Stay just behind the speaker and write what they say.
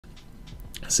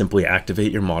Simply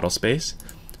activate your model space,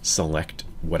 select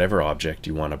whatever object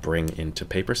you want to bring into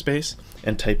paper space,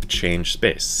 and type change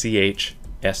space, CHSPACE.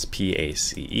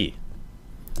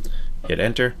 Hit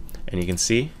enter, and you can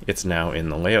see it's now in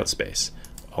the layout space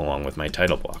along with my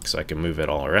title block, so I can move it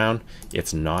all around.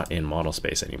 It's not in model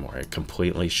space anymore. It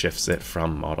completely shifts it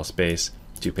from model space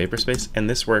to paper space, and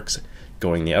this works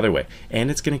going the other way, and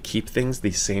it's going to keep things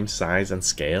the same size and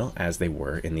scale as they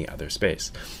were in the other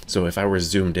space. So if I were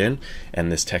zoomed in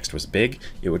and this text was big,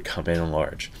 it would come in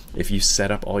large. If you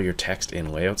set up all your text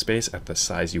in layout space at the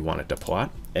size you want it to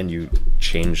plot, and you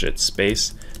change its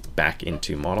space back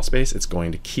into model space, it's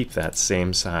going to keep that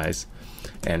same size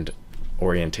and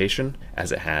orientation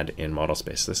as it had in model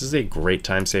space. This is a great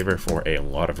time saver for a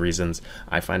lot of reasons.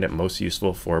 I find it most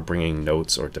useful for bringing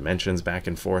notes or dimensions back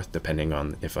and forth, depending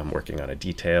on if I'm working on a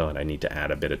detail and I need to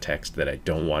add a bit of text that I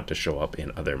don't want to show up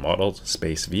in other model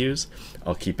space views.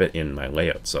 I'll keep it in my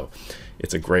layout. So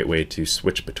it's a great way to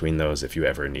switch between those if you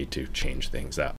ever need to change things up.